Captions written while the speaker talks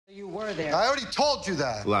You were there. I already told you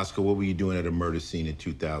that. Velasco, what were you doing at a murder scene in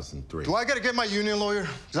 2003? Do I gotta get my union lawyer?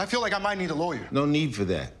 Because I feel like I might need a lawyer. No need for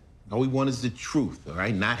that. All we want is the truth, all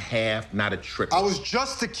right? Not half, not a triple. I was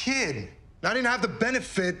just a kid. I didn't have the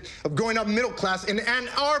benefit of growing up middle class in Ann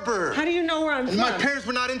Arbor. How do you know where I'm from? My parents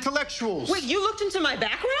were not intellectuals. Wait, you looked into my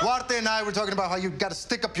background? Duarte and I were talking about how you gotta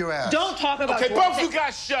stick up your ass. Don't talk about Okay, Duarte. both you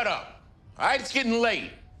guys shut up. All right, it's getting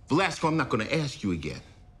late. Velasco, I'm not gonna ask you again.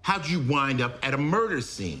 How'd you wind up at a murder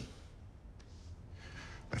scene?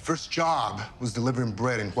 My first job was delivering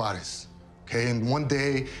bread in Juarez, okay? And one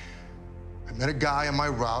day, I met a guy on my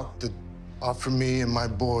route that offered me and my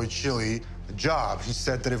boy, Chili, a job. He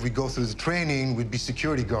said that if we go through the training, we'd be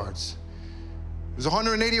security guards. It was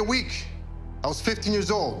 180 a week. I was 15 years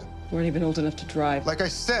old. You weren't even old enough to drive. Like I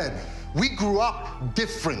said, we grew up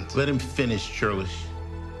different. Let him finish, Churlish.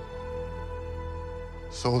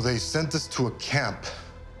 So they sent us to a camp.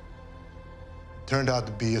 Turned out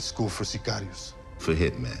to be a school for sicarios. For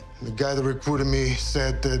hitman. The guy that recruited me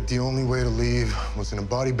said that the only way to leave was in a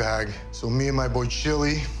body bag. So me and my boy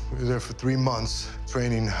Chili, we were there for 3 months,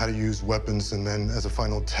 training how to use weapons, and then as a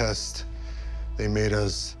final test, they made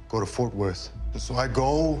us go to Fort Worth. So I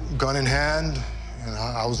go, gun in hand, and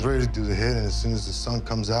I was ready to do the hit, and as soon as the sun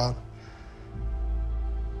comes out,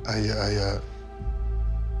 I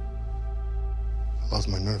lost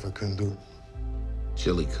my nerve. I couldn't do it.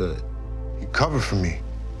 Chili could. He covered for me,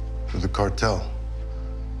 for the cartel.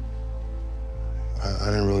 I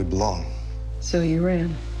didn't really belong. So you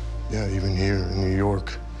ran? Yeah, even here in New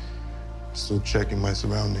York, still checking my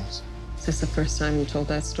surroundings. Is this the first time you told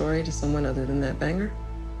that story to someone other than that banger?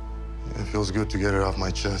 It feels good to get it off my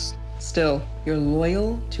chest. Still, you're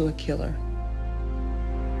loyal to a killer.